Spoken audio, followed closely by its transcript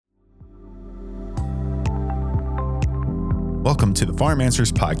Welcome to the Farm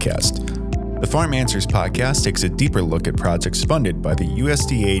Answers Podcast. The Farm Answers Podcast takes a deeper look at projects funded by the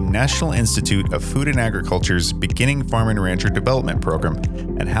USDA National Institute of Food and Agriculture's Beginning Farm and Rancher Development Program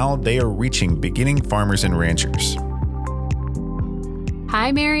and how they are reaching beginning farmers and ranchers.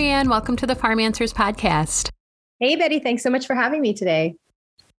 Hi, Marianne. Welcome to the Farm Answers Podcast. Hey, Betty. Thanks so much for having me today.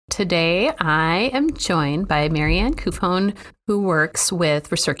 Today, I am joined by Marianne Cufone, who works with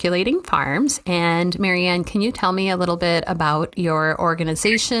Recirculating Farms. And Marianne, can you tell me a little bit about your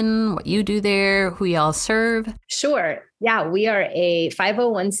organization, what you do there, who you all serve? Sure. Yeah, we are a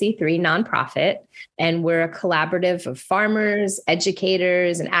 501c3 nonprofit, and we're a collaborative of farmers,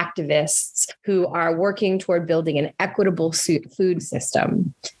 educators, and activists who are working toward building an equitable food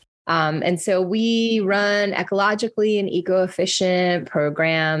system. And so we run ecologically and eco-efficient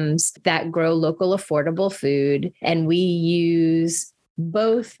programs that grow local affordable food. And we use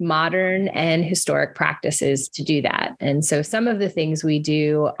both modern and historic practices to do that. And so some of the things we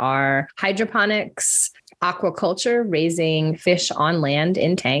do are hydroponics, aquaculture, raising fish on land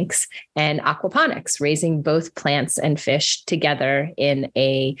in tanks, and aquaponics, raising both plants and fish together in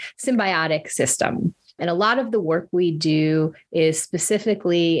a symbiotic system. And a lot of the work we do is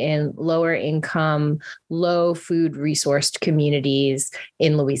specifically in lower income, low food resourced communities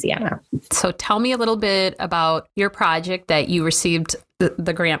in Louisiana. So tell me a little bit about your project that you received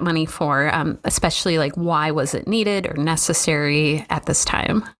the grant money for, especially like why was it needed or necessary at this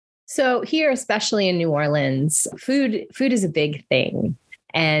time? So here, especially in New Orleans, food is a big thing.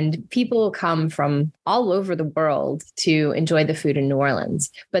 And people come from all over the world to enjoy the food in New Orleans.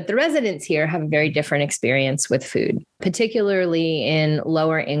 But the residents here have a very different experience with food, particularly in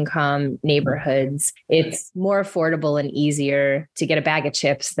lower income neighborhoods. It's more affordable and easier to get a bag of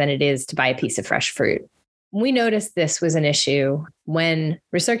chips than it is to buy a piece of fresh fruit. We noticed this was an issue when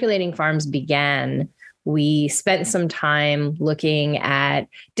Recirculating Farms began. We spent some time looking at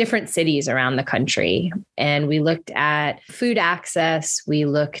different cities around the country, and we looked at food access, we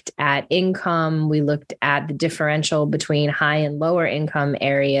looked at income, we looked at the differential between high and lower income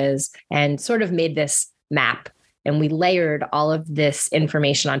areas, and sort of made this map. And we layered all of this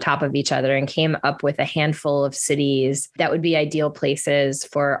information on top of each other and came up with a handful of cities that would be ideal places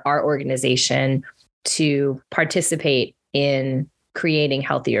for our organization to participate in creating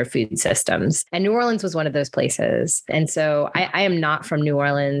healthier food systems. And New Orleans was one of those places. And so I am not from New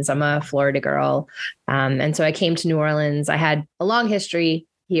Orleans. I'm a Florida girl. And so I came to New Orleans. I had a long history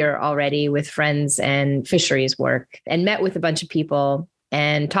here already with friends and fisheries work, and met with a bunch of people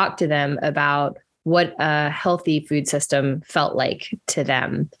and talked to them about what a healthy food system felt like to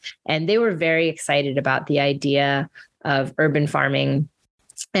them. And they were very excited about the idea of urban farming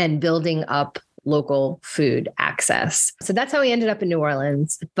and building up local food access. So that's how we ended up in New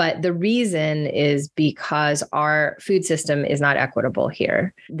Orleans. But the reason is because our food system is not equitable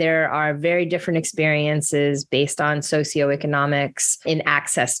here. There are very different experiences based on socioeconomics in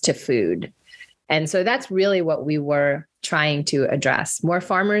access to food. And so that's really what we were trying to address. More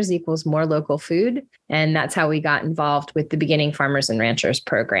farmers equals more local food. And that's how we got involved with the Beginning Farmers and Ranchers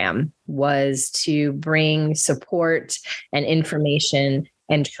program, was to bring support and information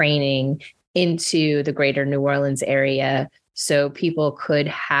and training into the greater New Orleans area so people could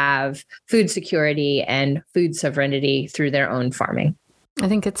have food security and food sovereignty through their own farming. I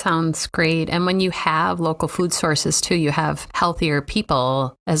think it sounds great. And when you have local food sources too, you have healthier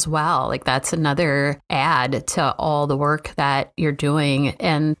people as well. Like that's another add to all the work that you're doing.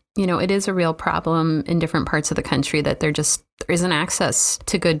 And, you know, it is a real problem in different parts of the country that there isn't access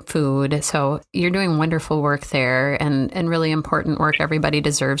to good food. So you're doing wonderful work there and really important work. Everybody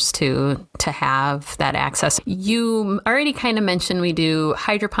deserves to have that access. You already kind of mentioned we do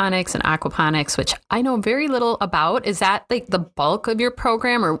hydroponics and aquaponics, which I know very little about. Is that like the bulk of your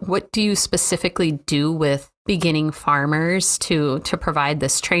program, or what do you specifically do with beginning farmers to provide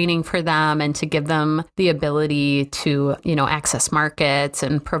this training for them and to give them the ability to, you know, access markets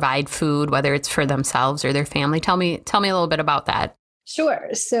and provide food, whether it's for themselves or their family? Tell me a little bit about that. Sure.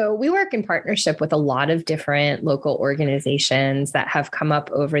 So we work in partnership with a lot of different local organizations that have come up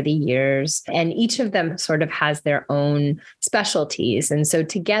over the years, and each of them sort of has their own specialties. And so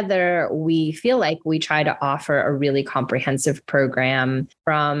together, we feel like we try to offer a really comprehensive program,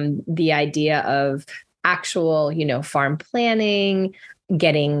 from the idea of actual, farm planning,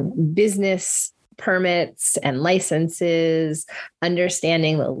 getting business permits and licenses,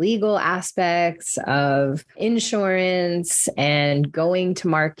 understanding the legal aspects of insurance and going to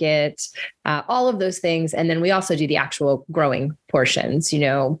market, all of those things. And then we also do the actual growing portions.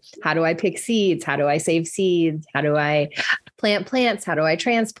 How do I pick seeds? How do I save seeds? How do I plant plants? How do I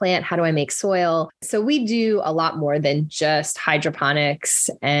transplant? How do I make soil? So we do a lot more than just hydroponics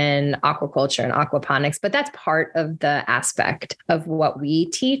and aquaculture and aquaponics, but that's part of the aspect of what we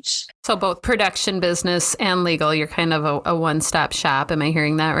teach. So both production business and legal, you're kind of a one-stop shop. Am I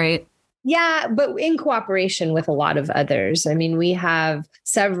hearing that right? Yeah, but in cooperation with a lot of others. I mean, we have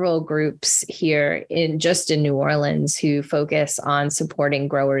several groups here in New Orleans who focus on supporting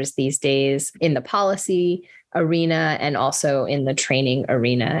growers these days in the policy arena and also in the training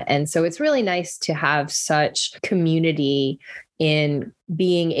arena. And so it's really nice to have such community in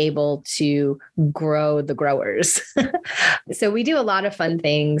being able to grow the growers. So we do a lot of fun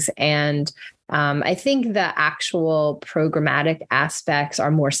things. And I think the actual programmatic aspects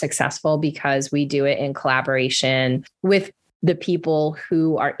are more successful because we do it in collaboration with the people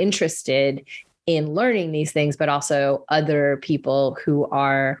who are interested in learning these things, but also other people who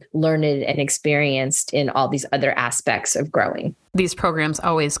are learned and experienced in all these other aspects of growing. These programs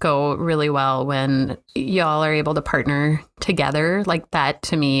always go really well when y'all are able to partner together. Like that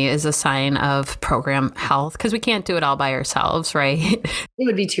to me is a sign of program health, because we can't do it all by ourselves, right? It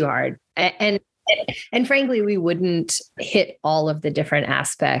would be too hard. And frankly, we wouldn't hit all of the different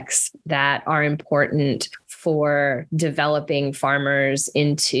aspects that are important for developing farmers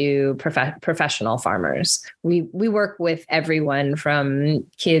into professional farmers. We work with everyone from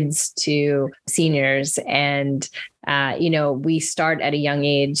kids to seniors, and we start at a young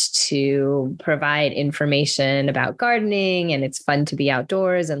age to provide information about gardening, and it's fun to be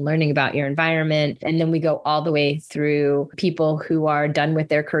outdoors and learning about your environment. And then we go all the way through people who are done with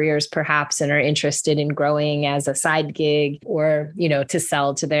their careers perhaps and are interested in growing as a side gig or, to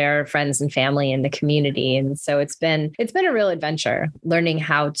sell to their friends and family in the community. And so it's been a real adventure learning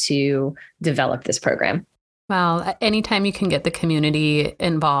how to develop this program. Well, anytime you can get the community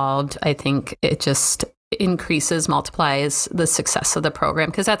involved, I think it just multiplies the success of the program,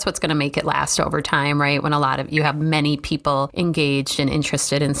 because that's what's going to make it last over time, right? When you have many people engaged and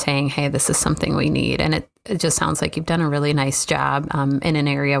interested in saying, hey, this is something we need. And it just sounds like you've done a really nice job in an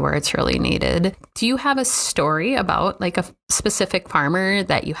area where it's really needed. Do you have a story about like a specific farmer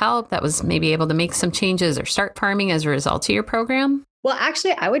that you helped that was maybe able to make some changes or start farming as a result of your program? Well,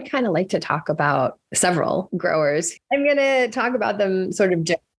 actually, I would kind of like to talk about several growers. I'm going to talk about them sort of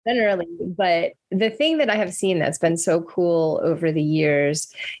generally, but the thing that I have seen that's been so cool over the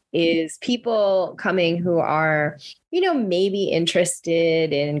years is people coming who are, maybe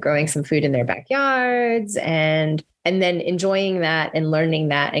interested in growing some food in their backyards and then enjoying that and learning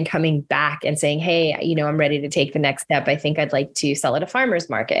that and coming back and saying, hey, I'm ready to take the next step. I think I'd like to sell at a farmer's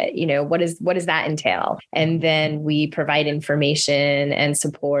market. What does that entail? And then we provide information and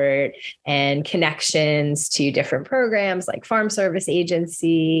support and connections to different programs like Farm Service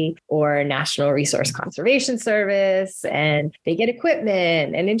Agency or National Resource Conservation Service. And they get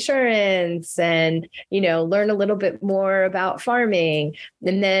equipment and insurance and, learn a little bit more about farming.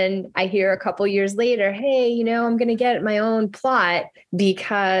 And then I hear a couple years later, hey, I'm going to get my own plot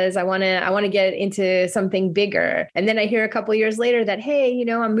because I want to get into something bigger. And then I hear a couple of years later that, hey,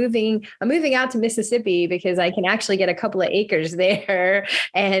 I'm moving out to Mississippi because I can actually get a couple of acres there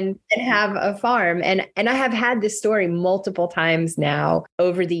and have a farm. And I have had this story multiple times now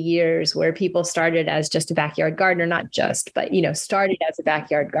over the years where people started as just a backyard gardener, not just, but, started as a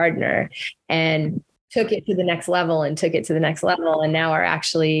backyard gardener and took it to the next level and took it to the next level and now are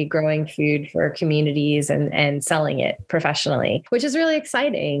actually growing food for communities and selling it professionally, which is really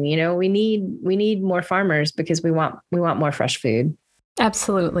exciting. We need more farmers because we want more fresh food.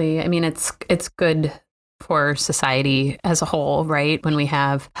 Absolutely. I mean, it's good for society as a whole, right? When we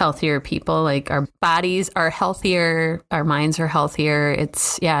have healthier people, like our bodies are healthier, our minds are healthier.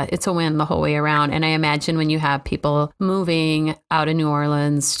 It's a win the whole way around. And I imagine when you have people moving out of New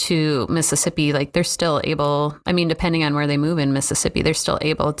Orleans to Mississippi, like they're still able, depending on where they move in Mississippi, they're still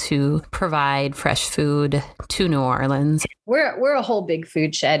able to provide fresh food to New Orleans. We're a whole big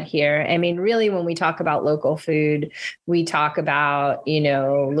food shed here. Really, when we talk about local food, we talk about,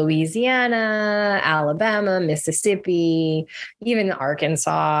 Louisiana, Alabama, Mississippi, even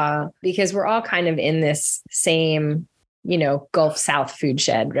Arkansas, because we're all kind of in this same, Gulf South food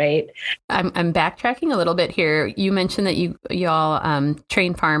shed, right? I'm backtracking a little bit here. You mentioned that y'all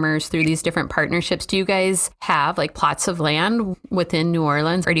train farmers through these different partnerships. Do you guys have like plots of land within New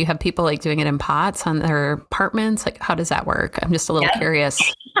Orleans, or do you have people like doing it in pots on their apartments? Like, how does that work? I'm just a little curious.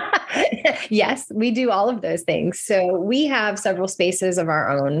 Yes, we do all of those things. So we have several spaces of our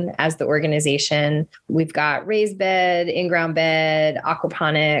own as the organization. We've got raised bed, in-ground bed,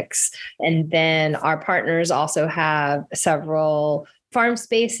 aquaponics, and then our partners also have several farm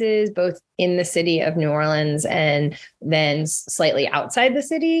spaces, both in the city of New Orleans and then slightly outside the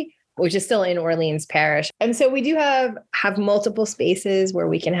city, which is still in Orleans Parish. And so we do have multiple spaces where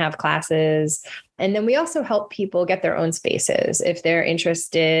we can have classes. And then we also help people get their own spaces if they're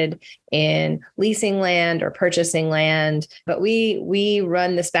interested in leasing land or purchasing land. But we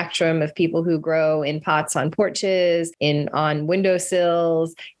run the spectrum of people who grow in pots on porches, on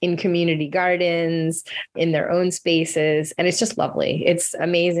windowsills, in community gardens, in their own spaces. And it's just lovely. It's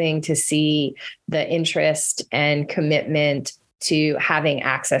amazing to see the interest and commitment to having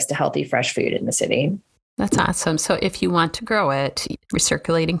access to healthy, fresh food in the city. That's awesome. So if you want to grow it,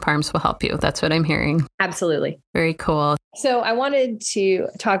 Recirculating Farms will help you. That's what I'm hearing. Absolutely. Very cool. So I wanted to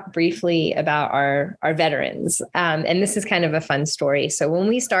talk briefly about our veterans. And this is kind of a fun story. So when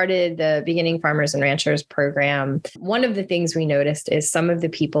we started the Beginning Farmers and Ranchers program, one of the things we noticed is some of the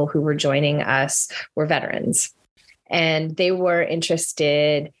people who were joining us were veterans. And they were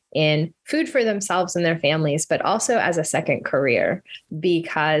interested in food for themselves and their families, but also as a second career,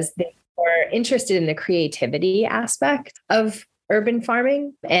 because they were interested in the creativity aspect of urban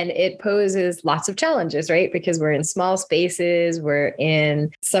farming. And it poses lots of challenges, right? Because we're in small spaces, we're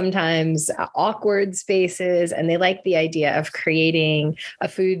in sometimes awkward spaces, and they like the idea of creating a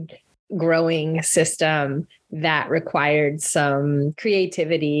food growing system that required some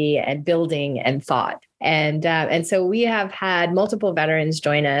creativity and building and thought. And so we have had multiple veterans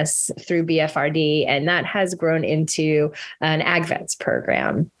join us through BFRD, and that has grown into an AgVets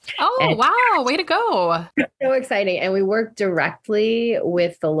program. Oh, wow. Way to go. So exciting. And we work directly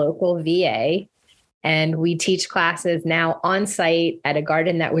with the local VA, and we teach classes now on site at a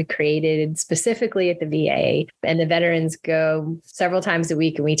garden that we created specifically at the VA. And the veterans go several times a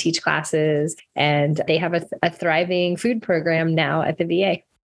week and we teach classes, and they have a thriving food program now at the VA.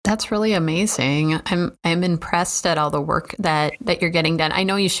 That's really amazing. I'm impressed at all the work that you're getting done. I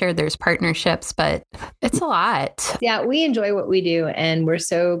know you shared there's partnerships, but it's a lot. Yeah, we enjoy what we do, and we're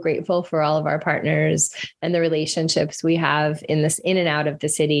so grateful for all of our partners and the relationships we have in and out of the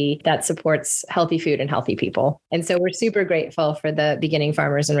city that supports healthy food and healthy people. And so we're super grateful for the Beginning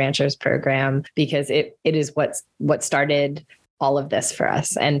Farmers and Ranchers program, because it is what started all of this for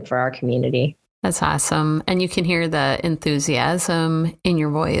us and for our community. That's awesome. And you can hear the enthusiasm in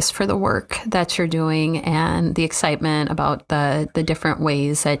your voice for the work that you're doing and the excitement about the different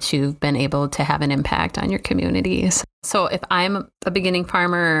ways that you've been able to have an impact on your communities. So if I'm a beginning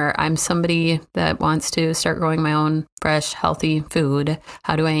farmer, or I'm somebody that wants to start growing my own fresh, healthy food,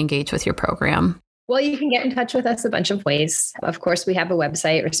 how do I engage with your program? Well, you can get in touch with us a bunch of ways. Of course, we have a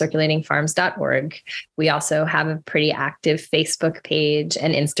website, recirculatingfarms.org. We also have a pretty active Facebook page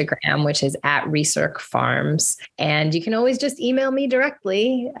and Instagram, which is at Recirc Farms. And you can always just email me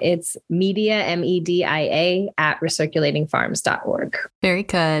directly. It's media, MEDIA, at recirculatingfarms.org. Very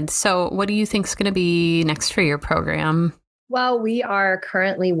good. So what do you think is going to be next for your program? Well, we are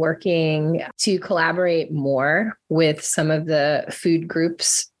currently working to collaborate more with some of the food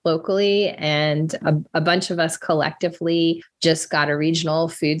groups locally, and a bunch of us collectively just got a regional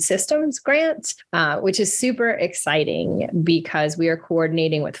food systems grant, which is super exciting because we are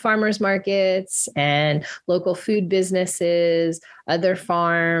coordinating with farmers markets and local food businesses, other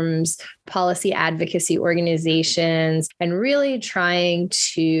farms, policy advocacy organizations, and really trying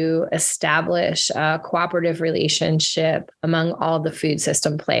to establish a cooperative relationship among all the food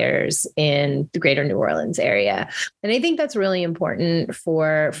system players in the greater New Orleans area. And I think that's really important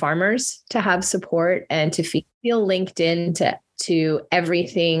for farmers to have support and to feel linked in to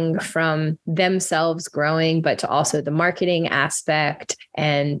everything from themselves growing, but to also the marketing aspect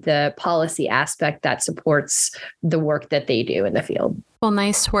and the policy aspect that supports the work that they do in the field. Well,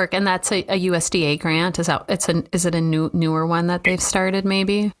 nice work. And that's a USDA grant. Is it a newer one that they've started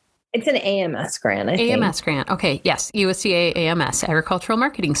maybe? It's an AMS grant, I think. AMS grant. Okay. Yes. USDA AMS, Agricultural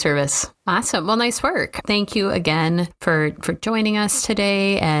Marketing Service. Awesome. Well, nice work. Thank you again for joining us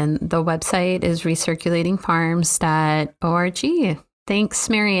today. And the website is recirculatingfarms.org. Thanks,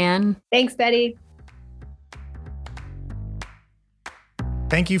 Marianne. Thanks, Betty.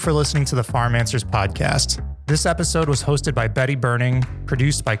 Thank you for listening to the Farm Answers podcast. This episode was hosted by Betty Burning,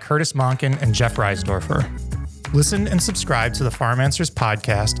 produced by Curtis Monken and Jeff Reisdorfer. Listen and subscribe to the Farm Answers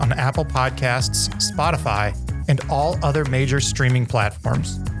podcast on Apple Podcasts, Spotify, and all other major streaming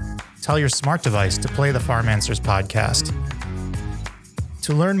platforms. Tell your smart device to play the Farm Answers podcast.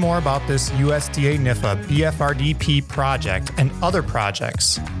 To learn more about this USDA NIFA BFRDP project and other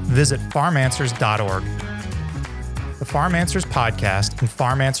projects, visit farmanswers.org. The Farm Answers Podcast and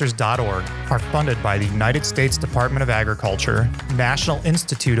farmanswers.org are funded by the United States Department of Agriculture, National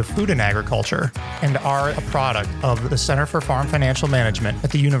Institute of Food and Agriculture, and are a product of the Center for Farm Financial Management at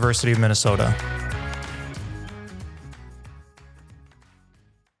the University of Minnesota.